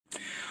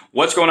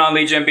What's going on,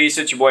 Lead Gen Beast?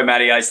 It's your boy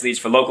Matty Ice, Leads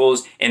for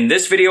Locals. In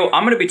this video,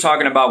 I'm going to be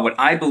talking about what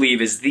I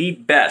believe is the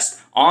best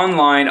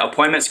online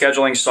appointment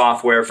scheduling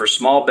software for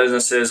small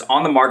businesses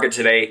on the market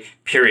today,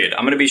 period.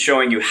 I'm going to be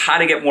showing you how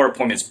to get more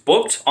appointments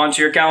booked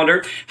onto your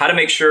calendar, how to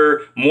make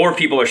sure more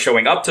people are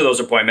showing up to those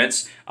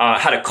appointments,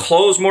 how to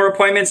close more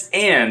appointments,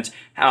 and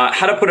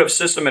how to put a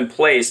system in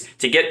place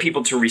to get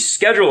people to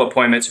reschedule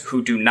appointments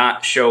who do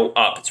not show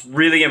up. It's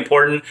really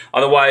important.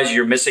 Otherwise,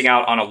 you're missing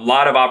out on a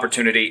lot of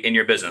opportunity in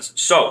your business.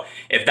 So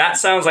if that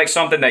sounds like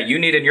something that you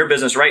need in your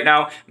business right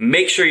now,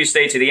 make sure you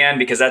stay to the end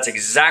because that's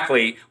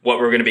exactly what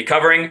we're going to be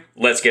covering.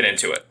 Let's get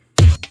into it.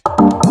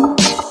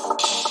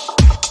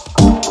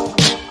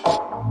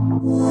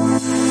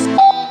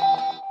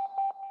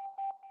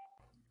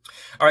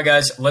 All right,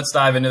 guys, let's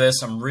dive into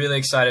this. I'm really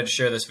excited to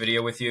share this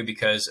video with you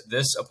because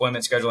this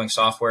appointment scheduling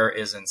software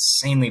is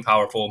insanely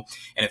powerful.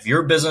 And if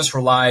your business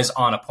relies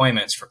on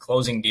appointments for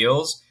closing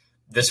deals,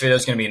 this video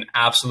is going to be an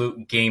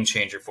absolute game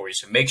changer for you.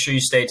 So make sure you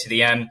stay to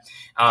the end.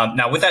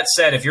 Now, with that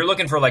said, if you're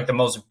looking for like the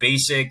most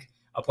basic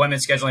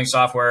appointment scheduling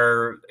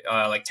software,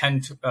 like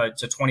 10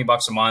 to 20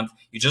 bucks a month,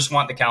 you just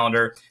want the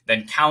calendar,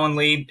 then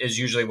Calendly is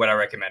usually what I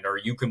recommend, or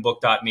you can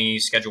book.me,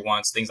 schedule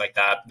once, things like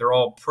that. They're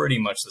all pretty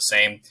much the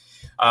same.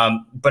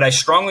 But I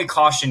strongly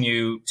caution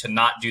you to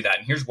not do that.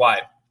 And here's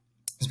why.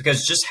 It's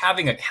because just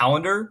having a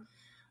calendar,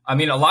 I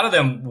mean, a lot of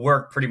them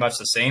work pretty much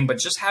the same, but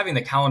just having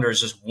the calendar is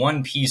just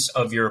one piece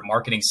of your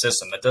marketing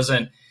system that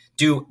doesn't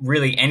do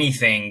really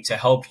anything to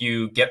help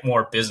you get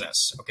more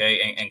business,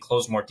 okay, and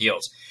close more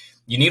deals.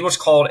 You need what's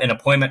called an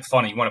appointment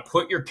funnel. You want to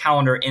put your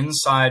calendar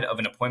inside of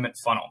an appointment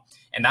funnel.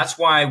 And that's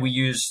why we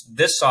use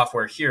this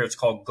software here. It's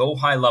called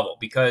GoHighLevel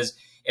because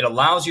it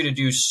allows you to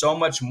do so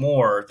much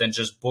more than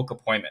just book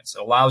appointments.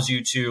 It allows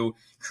you to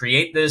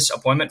create this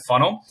appointment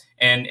funnel.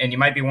 And you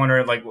might be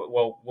wondering, like,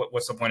 well,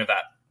 what's the point of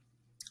that?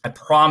 I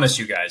promise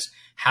you guys,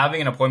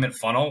 having an appointment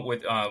funnel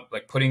with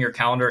like putting your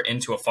calendar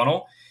into a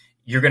funnel,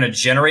 you're going to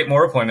generate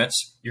more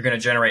appointments. You're going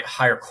to generate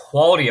higher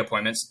quality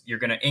appointments. You're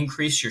going to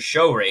increase your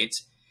show rate.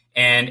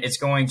 And it's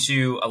going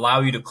to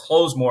allow you to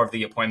close more of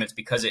the appointments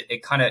because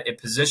it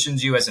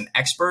positions you as an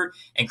expert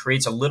and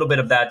creates a little bit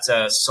of that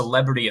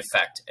celebrity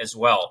effect as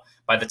well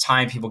by the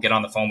time people get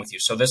on the phone with you.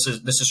 So this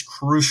is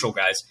crucial,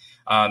 guys.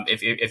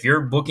 If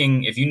you're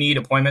booking, if you need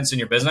appointments in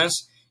your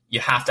business, you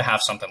have to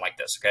have something like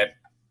this, okay?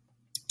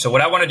 So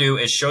what I want to do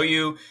is show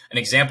you an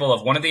example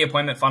of one of the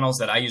appointment funnels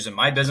that I use in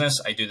my business.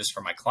 I do this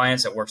for my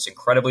clients. It works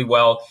incredibly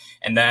well.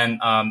 And then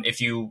if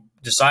you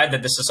decide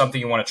that this is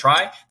something you want to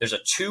try, there's a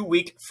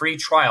 2-week free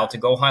trial to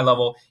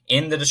GoHighLevel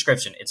in the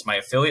description. It's my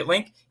affiliate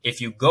link.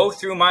 If you go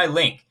through my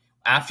link,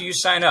 after you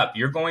sign up,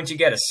 you're going to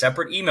get a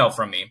separate email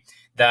from me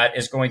that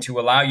is going to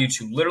allow you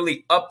to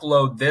literally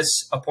upload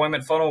this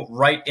appointment funnel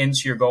right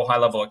into your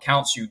GoHighLevel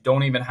account so you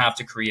don't even have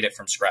to create it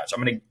from scratch.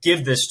 I'm going to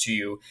give this to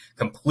you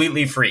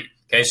completely free.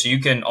 Okay, so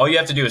all you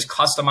have to do is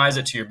customize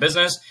it to your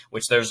business,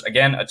 which there's,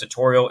 again, a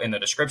tutorial in the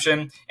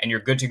description, and you're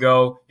good to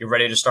go. You're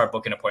ready to start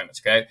booking appointments,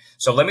 okay?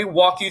 So let me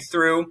walk you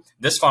through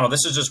this funnel.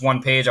 This is just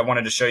one page. I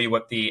wanted to show you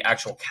what the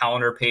actual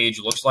calendar page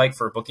looks like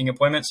for booking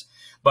appointments.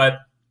 But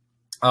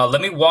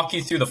let me walk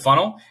you through the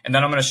funnel, and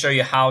then I'm going to show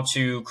you how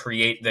to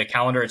create the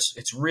calendar.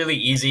 It's really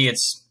easy.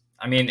 It's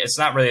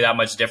not really that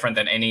much different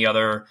than any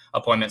other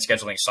appointment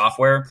scheduling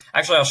software.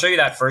 Actually, I'll show you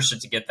that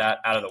first to get that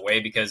out of the way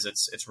because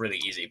it's really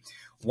easy.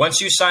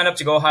 Once you sign up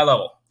to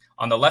GoHighLevel,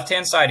 on the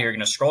left-hand side here, you're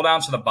going to scroll down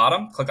to the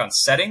bottom, click on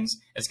Settings.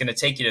 It's going to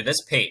take you to this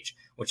page.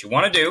 What you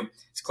want to do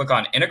is click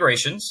on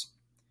Integrations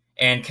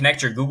and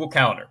connect your Google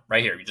Calendar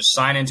right here. You just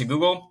sign into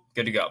Google,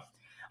 good to go.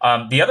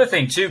 The other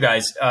thing too,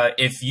 guys,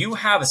 if you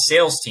have a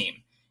sales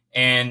team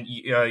and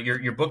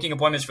you're booking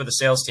appointments for the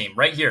sales team,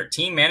 right here,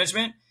 Team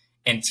Management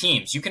and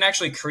Teams, you can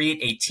actually create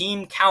a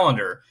team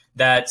calendar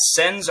that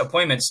sends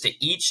appointments to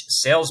each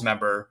sales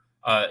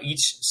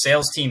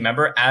team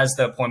member as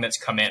the appointments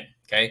come in.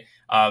 Okay.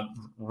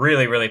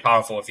 Really, really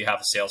powerful if you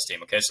have a sales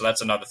team. Okay. So that's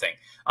another thing.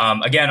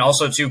 Again,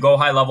 also too,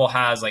 GoHighLevel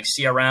has like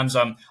CRMs.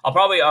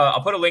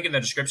 I'll put a link in the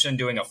description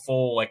doing a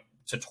full like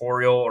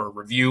tutorial or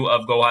review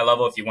of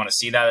GoHighLevel if you want to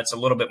see that. It's a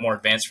little bit more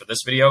advanced for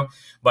this video,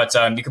 but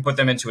you can put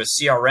them into a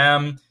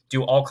CRM,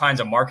 do all kinds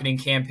of marketing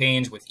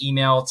campaigns with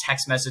email,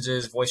 text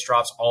messages, voice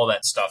drops, all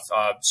that stuff,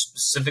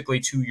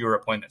 specifically to your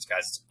appointments,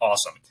 guys. It's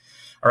awesome.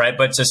 All right.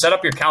 But to set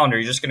up your calendar,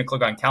 you're just going to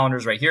click on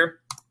Calendars right here.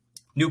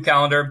 New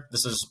calendar.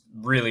 This is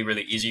really,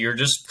 really easy. You're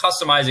just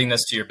customizing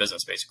this to your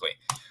business, basically.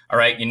 All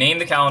right. You name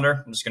the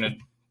calendar. I'm just going to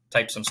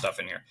type some stuff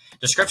in here.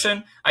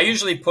 Description. I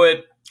usually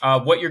put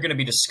what you're going to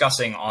be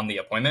discussing on the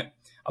appointment.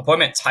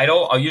 Appointment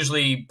title. I'll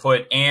usually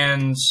put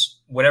and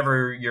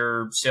whatever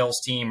your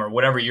sales team or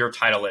whatever your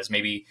title is,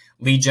 maybe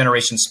lead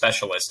generation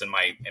specialist in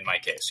my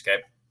case.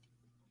 Okay.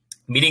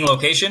 Meeting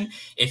location.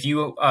 If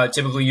you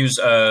typically use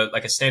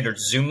like a standard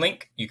Zoom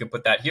link, you can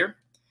put that here.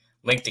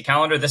 Link to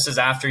calendar. This is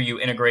after you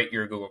integrate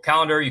your Google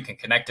Calendar. You can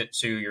connect it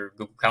to your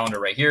Google Calendar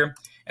right here.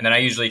 And then I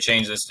usually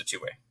change this to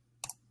 2-way.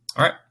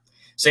 All right.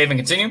 Save and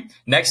continue.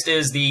 Next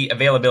is the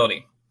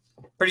availability.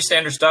 Pretty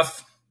standard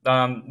stuff.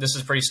 This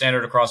is pretty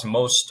standard across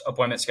most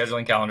appointment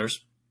scheduling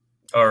calendars.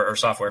 or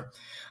software.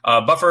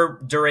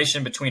 Buffer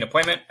duration between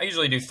appointment. I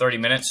usually do 30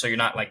 minutes, so you're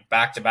not like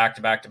back to back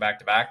to back to back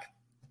to back.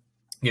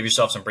 Give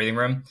yourself some breathing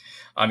room.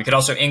 You could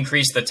also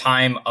increase the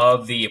time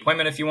of the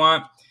appointment if you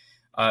want.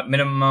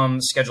 Minimum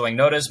scheduling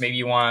notice. Maybe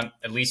you want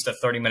at least a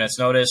 30 minutes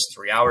notice,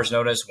 3 hours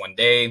notice, 1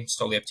 day. It's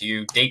totally up to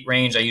you. Date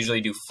range. I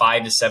usually do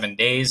 5 to 7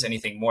 days.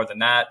 Anything more than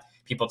that,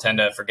 people tend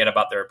to forget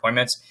about their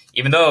appointments.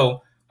 Even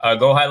though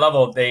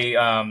GoHighLevel, they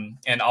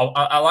and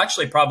I'll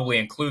actually probably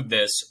include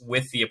this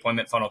with the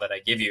appointment funnel that I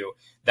give you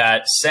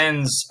that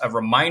sends a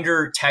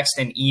reminder text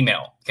and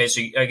email. Okay,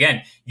 so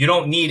again, you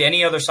don't need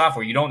any other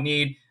software. You don't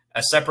need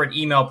a separate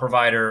email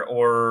provider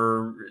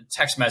or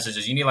text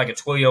messages. You need like a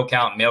Twilio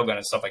account, Mailgun,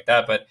 and stuff like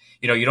that. But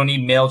you don't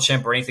need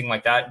MailChimp or anything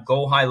like that.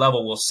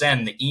 GoHighLevel will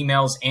send the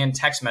emails and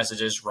text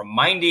messages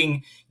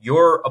reminding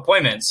your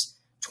appointments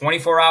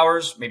 24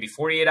 hours, maybe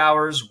 48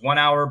 hours, 1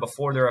 hour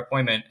before their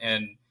appointment.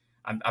 And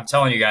I'm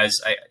telling you guys,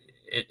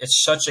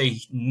 it's such a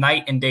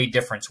night and day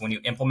difference when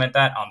you implement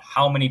that on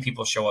how many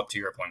people show up to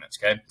your appointments.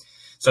 Okay,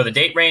 so the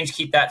date range,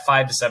 keep that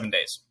 5 to 7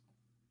 days.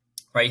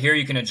 Right here,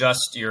 you can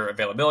adjust your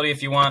availability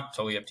if you want.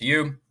 Totally up to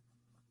you.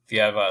 If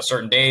you have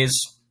certain days,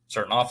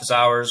 certain office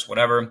hours,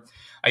 whatever.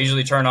 I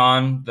usually turn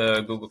on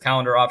the Google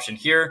Calendar option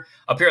here.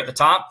 Up here at the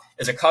top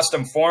is a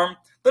custom form. A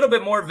little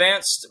bit more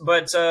advanced,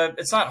 but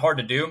it's not hard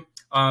to do.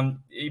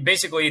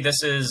 Basically,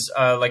 this is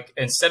like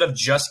instead of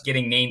just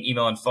getting name,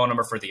 email, and phone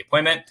number for the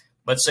appointment,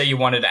 let's say you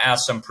wanted to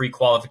ask some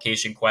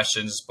pre-qualification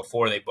questions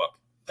before they book.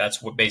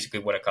 That's basically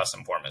what a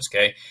custom form is,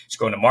 okay? Just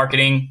go into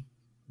marketing,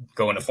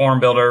 go into form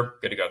builder,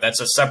 good to go. That's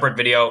a separate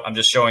video. I'm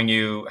just showing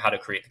you how to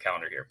create the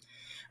calendar here.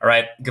 All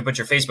right, you can put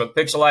your Facebook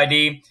pixel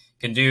ID. You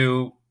can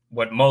do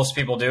what most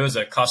people do is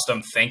a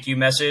custom thank you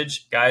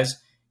message. Guys,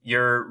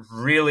 you're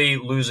really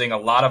losing a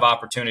lot of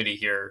opportunity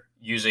here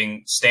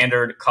using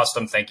standard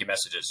custom thank you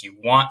messages. You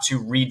want to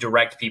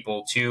redirect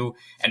people to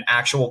an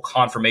actual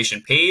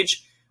confirmation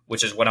page,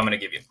 which is what I'm going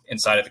to give you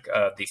inside of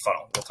the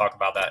funnel. We'll talk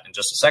about that in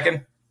just a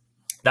second.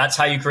 That's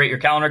how you create your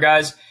calendar,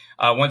 guys.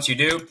 Once you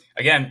do,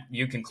 again,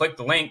 you can click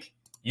the link,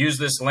 use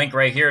this link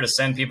right here to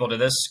send people to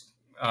this,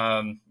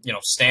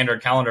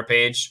 standard calendar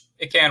page.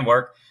 It can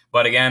work,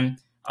 but again,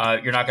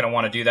 you're not going to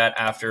want to do that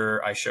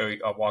after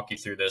I'll walk you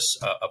through this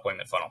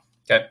appointment funnel.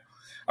 Okay.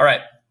 All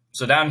right.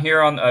 So down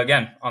here on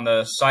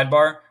the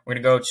sidebar, we're going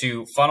to go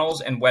to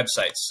funnels and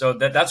websites. So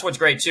that's what's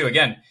great too.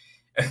 Again,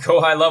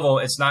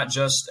 GoHighLevel, it's not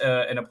just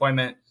an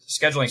appointment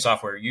scheduling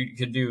software. You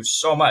can do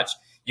so much.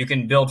 You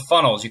can build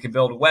funnels. You can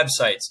build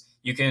websites.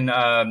 You can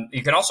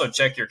also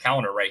check your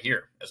calendar right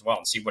here as well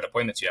and see what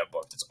appointments you have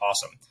booked. It's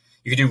awesome.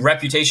 You can do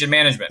reputation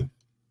management.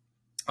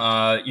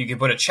 You can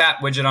put a chat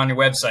widget on your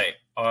website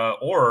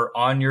or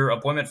on your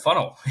appointment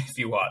funnel if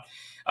you want.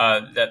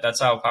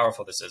 That's how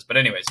powerful this is. But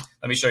anyways,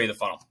 let me show you the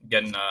funnel.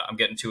 I'm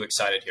getting too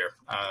excited here.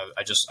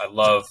 I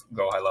love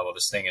GoHighLevel.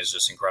 This thing is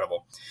just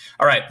incredible.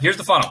 All right, here's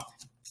the funnel.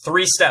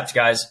 3 steps,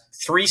 guys.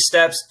 3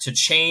 steps to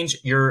change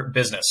your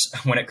business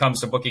when it comes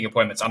to booking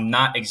appointments. I'm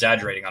not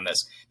exaggerating on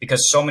this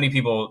because so many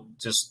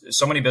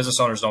business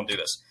owners don't do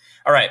this.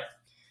 All right,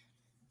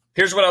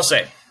 here's what I'll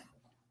say.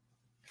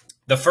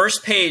 The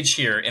first page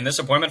here in this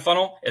appointment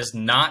funnel is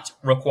not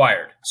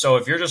required. So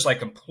if you're just like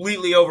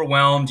completely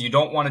overwhelmed, you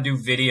don't want to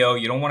do video,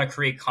 you don't want to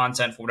create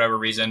content for whatever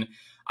reason,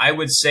 I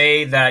would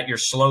say that you're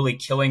slowly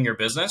killing your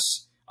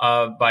business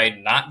by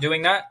not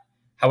doing that.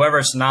 However,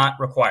 it's not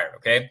required,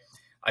 okay?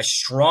 I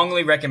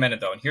strongly recommend it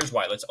though, and here's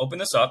why. Let's open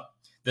this up.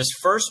 This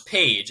first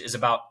page is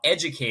about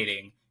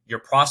educating your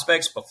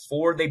prospects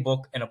before they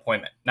book an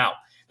appointment. Now,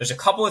 there's a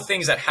couple of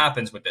things that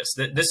happens with this.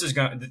 This is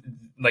going,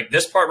 like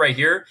this part right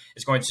here,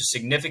 is going to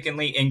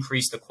significantly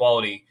increase the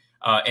quality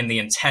and the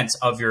intent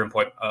of your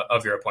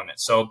appointment.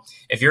 So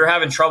if you're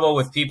having trouble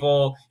with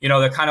people,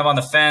 they're kind of on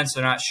the fence,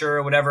 they're not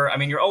sure, whatever. I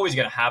mean, you're always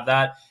going to have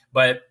that.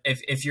 But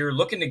if you're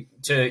looking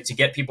to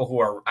get people who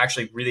are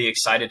actually really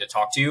excited to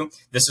talk to you,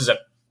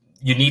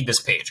 you need this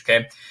page,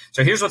 okay?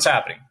 So here's what's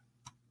happening.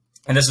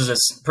 And this is a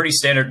pretty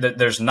standard,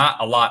 there's not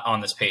a lot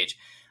on this page.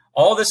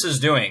 All this is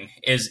doing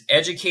is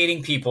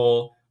educating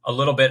people a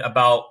little bit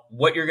about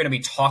what you're going to be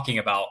talking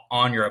about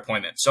on your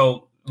appointment.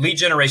 So lead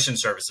generation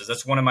services,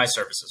 that's one of my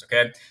services,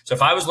 okay? So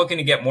if I was looking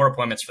to get more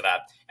appointments for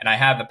that, and I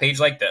have a page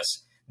like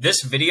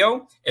this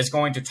video is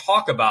going to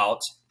talk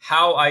about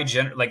how I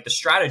the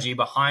strategy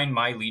behind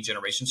my lead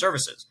generation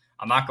services.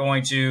 I'm not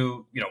going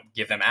to,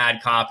 give them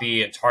ad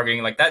copy and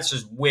targeting, like that's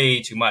just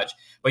way too much.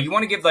 But you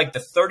want to give like the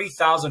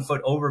 30,000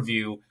 foot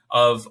overview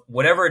of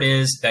whatever it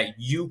is that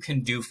you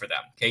can do for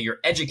them. Okay. You're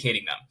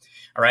educating them.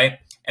 All right.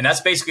 And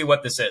that's basically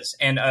what this is.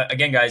 And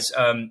again, guys,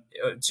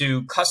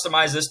 to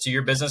customize this to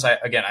your business, I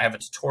have a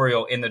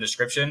tutorial in the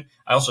description.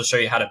 I also show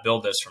you how to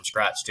build this from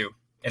scratch too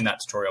in that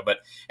tutorial. But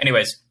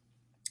anyways,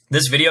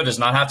 this video does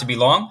not have to be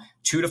long,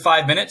 2 to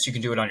 5 minutes. You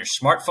can do it on your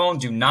smartphone.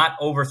 Do not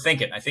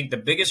overthink it. I think the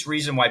biggest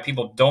reason why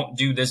people don't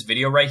do this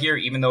video right here,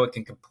 even though it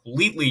can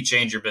completely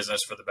change your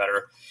business for the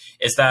better,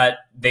 is that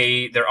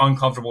they're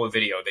uncomfortable with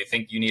video. They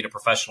think you need a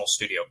professional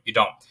studio. You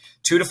don't.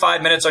 2 to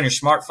 5 minutes on your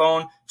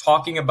smartphone,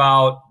 talking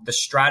about the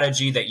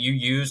strategy that you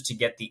use to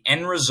get the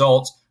end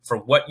result for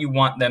what you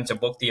want them to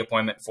book the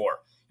appointment for.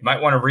 You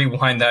might want to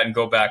rewind that and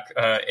go back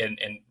and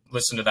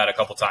listen to that a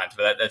couple times.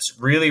 But that's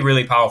really,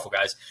 really powerful,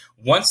 guys.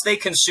 Once they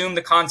consume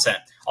the content.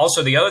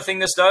 Also, the other thing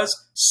this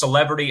does,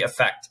 celebrity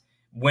effect.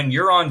 When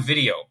you're on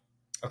video,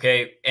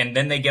 okay, and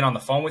then they get on the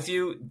phone with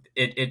you,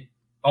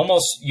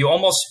 you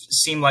almost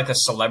seem like a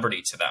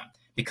celebrity to them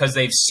because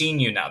they've seen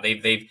you now.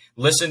 They've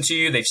listened to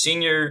you. They've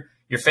seen your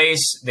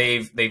face.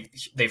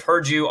 They've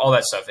heard you. All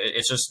that stuff.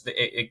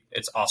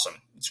 It's awesome.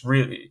 It's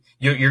really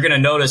you're going to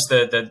notice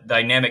the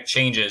dynamic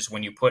changes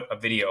when you put a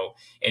video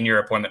in your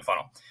appointment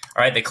funnel.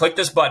 All right, they click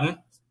this button,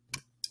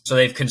 so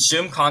they've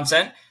consumed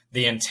content.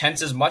 The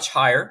intent is much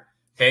higher.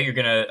 Okay, you're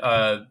going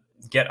to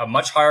get a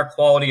much higher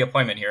quality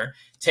appointment here.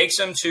 Takes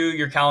them to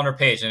your calendar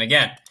page. And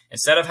again,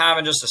 instead of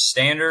having just a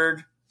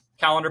standard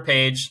calendar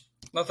page,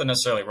 nothing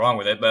necessarily wrong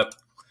with it, but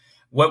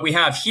what we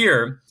have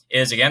here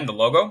is, again, the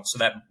logo, so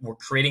that we're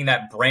creating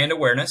that brand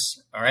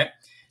awareness. All right,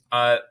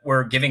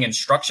 we're giving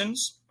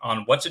instructions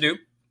on what to do,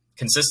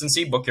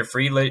 consistency, book your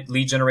free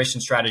lead generation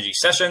strategy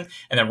session.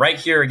 And then right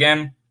here,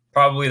 again,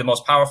 probably the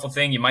most powerful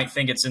thing. You might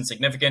think it's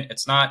insignificant.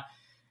 It's not.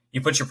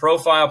 You put your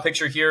profile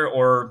picture here,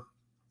 or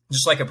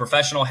just like a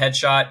professional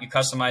headshot, you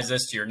customize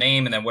this to your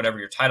name and then whatever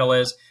your title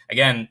is.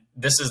 Again,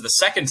 this is the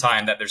second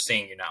time that they're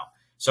seeing you now.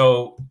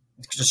 So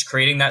just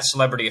creating that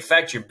celebrity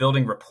effect, you're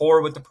building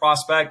rapport with the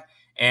prospect,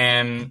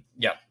 and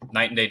yeah,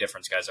 night and day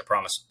difference, guys, I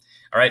promise.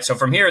 All right, so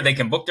from here, they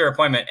can book their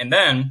appointment, and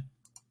then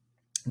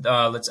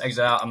let's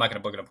exit out. I'm not going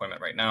to book an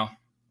appointment right now,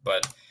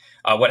 but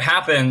what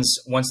happens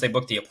once they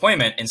book the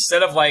appointment,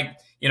 instead of like,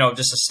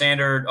 just a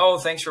standard, oh,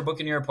 thanks for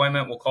booking your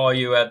appointment, we'll call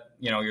you at,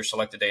 your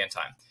selected day and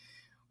time.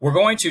 We're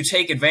going to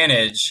take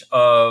advantage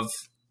of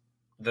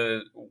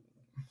the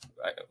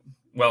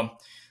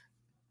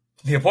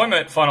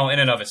appointment funnel in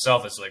and of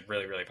itself is like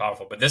really, really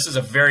powerful, but this is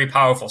a very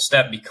powerful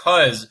step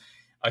because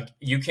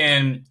you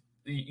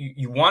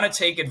want to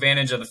take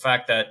advantage of the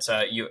fact that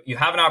you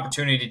have an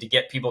opportunity to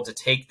get people to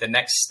take the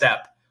next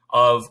step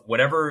of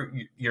whatever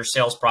your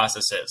sales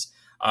process is.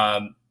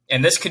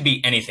 And this could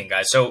be anything,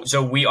 guys.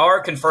 So we are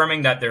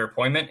confirming that their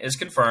appointment is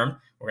confirmed.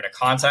 We're going to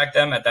contact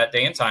them at that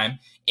day and time.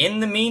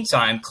 In the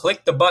meantime,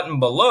 click the button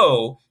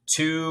below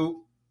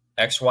to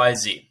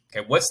XYZ.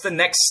 Okay, what's the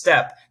next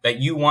step that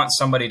you want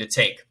somebody to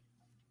take?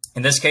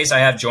 In this case, I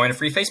have join a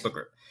free Facebook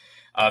group.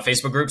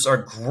 Facebook groups are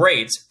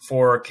great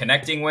for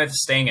connecting with,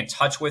 staying in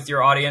touch with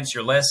your audience,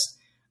 your list,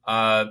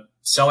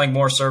 selling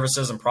more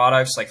services and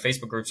products. Like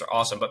Facebook groups are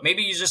awesome, but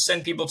maybe you just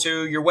send people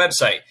to your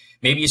website.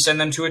 Maybe you send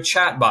them to a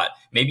chat bot.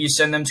 Maybe you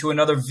send them to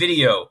another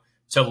video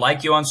to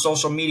like you on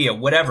social media,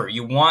 whatever.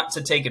 You want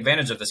to take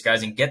advantage of this,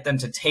 guys, and get them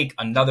to take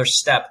another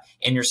step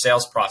in your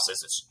sales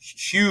process. It's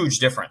a huge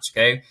difference,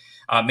 okay?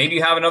 Maybe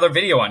you have another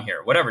video on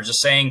here, whatever,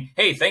 just saying,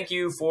 hey, thank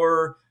you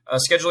for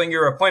scheduling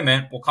your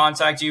appointment. We'll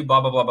contact you,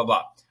 blah, blah, blah, blah,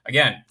 blah.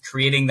 Again,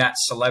 creating that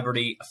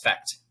celebrity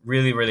effect.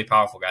 Really, really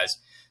powerful, guys.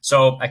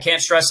 So I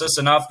can't stress this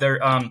enough.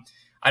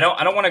 I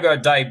don't want to go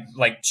dive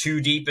like too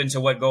deep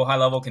into what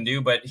GoHighLevel can do,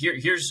 but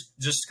here's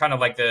just kind of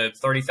like the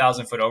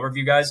 30,000 foot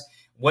overview, guys.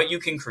 What you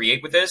can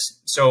create with this.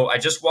 So I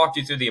just walked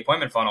you through the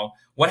appointment funnel.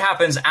 What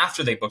happens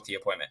after they book the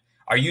appointment?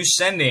 Are you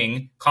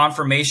sending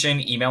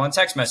confirmation email and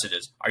text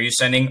messages? Are you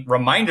sending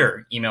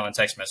reminder email and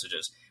text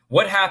messages?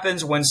 What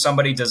happens when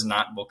somebody does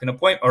not book an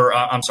appointment,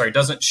 or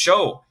doesn't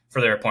show for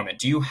their appointment?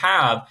 Do you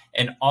have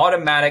an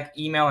automatic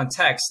email and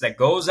text that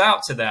goes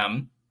out to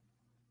them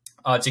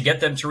to get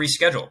them to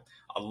reschedule?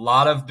 A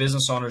lot of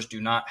business owners do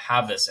not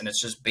have this, and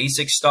it's just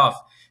basic stuff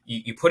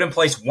you put in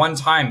place one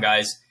time,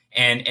 guys,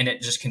 and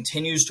it just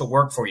continues to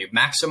work for you,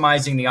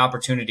 maximizing the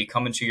opportunity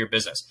coming to your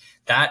business.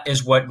 That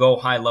is what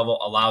GoHighLevel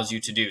allows you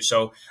to do.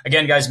 So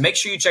again, guys, make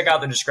sure you check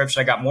out the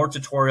description. I got more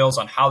tutorials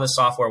on how this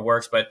software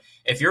works, but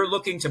if you're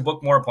looking to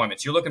book more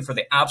appointments, you're looking for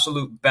the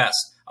absolute best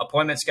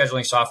appointment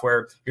scheduling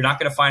software, you're not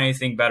going to find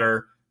anything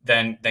better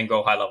than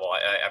GoHighLevel.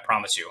 I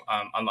promise you,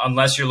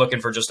 unless you're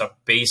looking for just a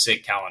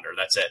basic calendar,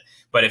 that's it.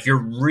 But if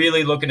you're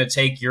really looking to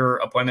take your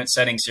appointment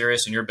setting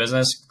serious in your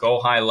business,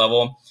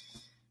 GoHighLevel.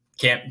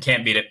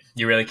 Can't beat it.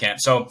 You really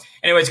can't. So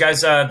anyways, guys,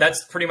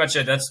 that's pretty much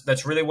it.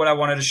 That's really what I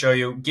wanted to show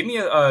you. Give me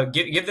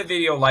give the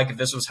video a like if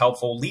this was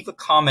helpful. Leave a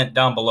comment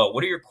down below.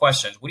 What are your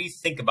questions? What do you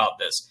think about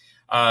this?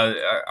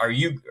 Are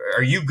you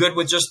good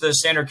with just the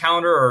standard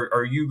calendar, or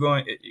are you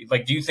going,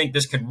 like, do you think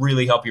this could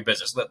really help your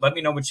business? Let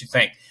me know what you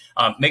think.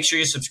 Make sure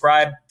you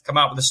subscribe, come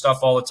out with this stuff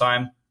all the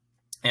time.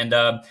 And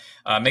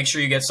make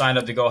sure you get signed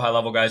up to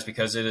GoHighLevel, guys,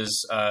 because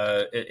it's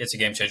a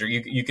game changer.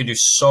 You can do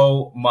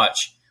so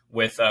much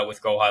with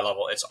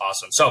GoHighLevel. It's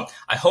awesome. So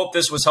I hope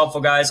this was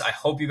helpful, guys. I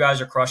hope you guys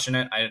are crushing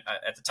it.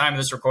 At the time of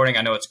this recording,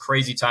 I know it's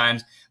crazy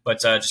times,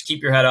 but just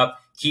keep your head up,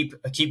 keep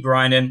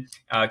grinding,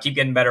 keep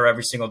getting better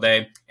every single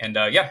day. And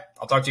yeah,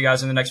 I'll talk to you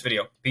guys in the next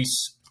video.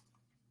 Peace.